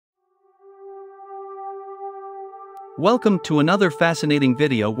Welcome to another fascinating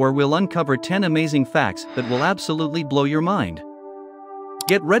video where we'll uncover 10 amazing facts that will absolutely blow your mind.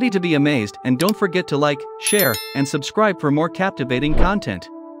 Get ready to be amazed, and don't forget to like, share, and subscribe for more captivating content.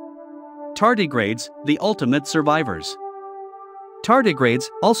 Tardigrades, the ultimate survivors. Tardigrades,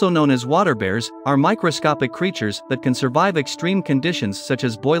 also known as water bears, are microscopic creatures that can survive extreme conditions such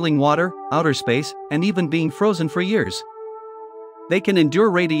as boiling water, outer space, and even being frozen for years. They can endure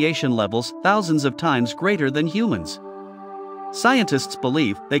radiation levels thousands of times greater than humans. Scientists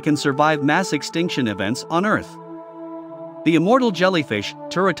believe they can survive mass extinction events on Earth. The immortal jellyfish,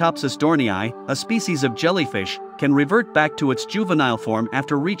 Turritopsis dohrnii, a species of jellyfish, can revert back to its juvenile form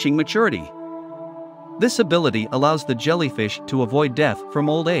after reaching maturity. This ability allows the jellyfish to avoid death from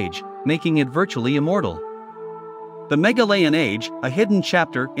old age, making it virtually immortal. The Meghalayan Age, a hidden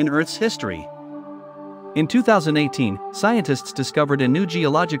chapter in Earth's history. In 2018, scientists discovered a new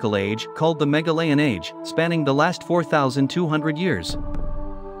geological age called the Meghalayan Age, spanning the last 4,200 years.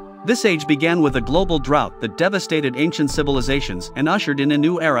 This age began with a global drought that devastated ancient civilizations and ushered in a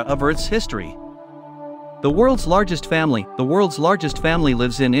new era of Earth's history. The world's largest family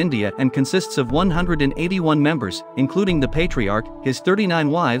lives in India and consists of 181 members, including the patriarch, his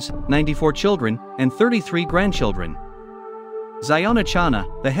 39 wives, 94 children, and 33 grandchildren. Ziona Chana,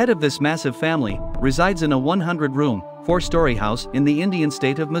 the head of this massive family, resides in a 100-room, 4-story house in the Indian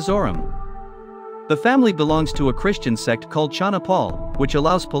state of Mizoram. The family belongs to a Christian sect called Chana Paul, which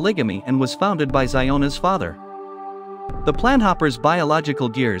allows polygamy and was founded by Ziona's father. The planthopper's biological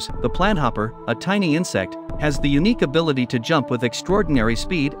gears. The planthopper, a tiny insect, has the unique ability to jump with extraordinary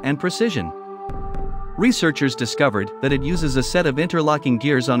speed and precision. Researchers discovered that it uses a set of interlocking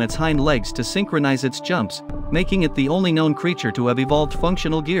gears on its hind legs to synchronize its jumps, making it the only known creature to have evolved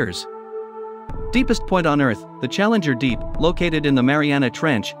functional gears. Deepest point on Earth. The Challenger Deep, located in the Mariana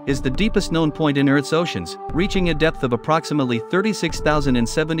Trench, is the deepest known point in Earth's oceans, reaching a depth of approximately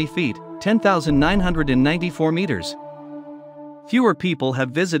 36,070 feet, 10,994 meters. Fewer people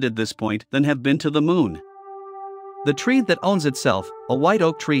have visited this point than have been to the moon. The tree that owns itself, a white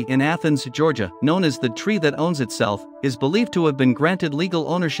oak tree in Athens, Georgia, known as the tree that owns itself, is believed to have been granted legal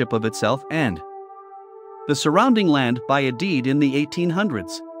ownership of itself and the surrounding land by a deed in the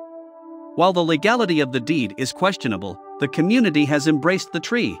 1800s. While the legality of the deed is questionable, the community has embraced the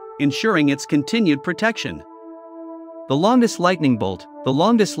tree, ensuring its continued protection. The longest lightning bolt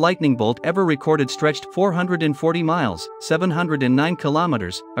ever recorded stretched 440 miles, 709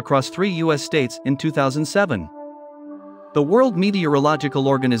 kilometers, across 3 U.S. states in 2007. The World Meteorological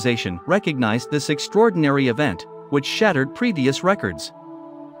Organization recognized this extraordinary event, which shattered previous records.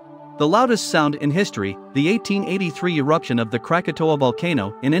 The loudest sound in history. The 1883 eruption of the Krakatoa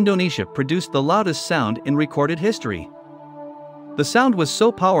volcano in Indonesia produced the loudest sound in recorded history. The sound was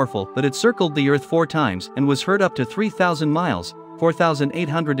so powerful that it circled the Earth 4 times and was heard up to 3,000 miles,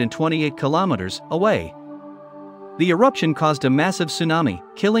 4,828 kilometers, away. The eruption caused a massive tsunami,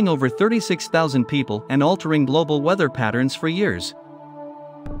 killing over 36,000 people and altering global weather patterns for years.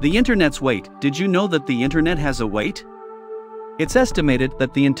 The Internet's weight. Did you know that the Internet has a weight? It's estimated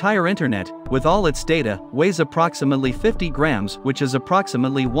that the entire Internet, with all its data, weighs approximately 50 grams, which is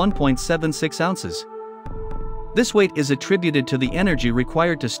approximately 1.76 ounces. This weight is attributed to the energy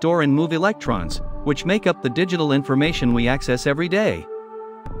required to store and move electrons, which make up the digital information we access every day.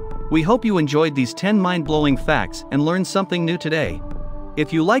 We hope you enjoyed these 10 mind-blowing facts and learned something new today.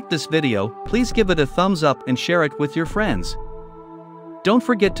 If you liked this video, please give it a thumbs up and share it with your friends. Don't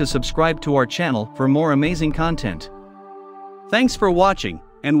forget to subscribe to our channel for more amazing content. Thanks for watching,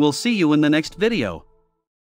 and we'll see you in the next video.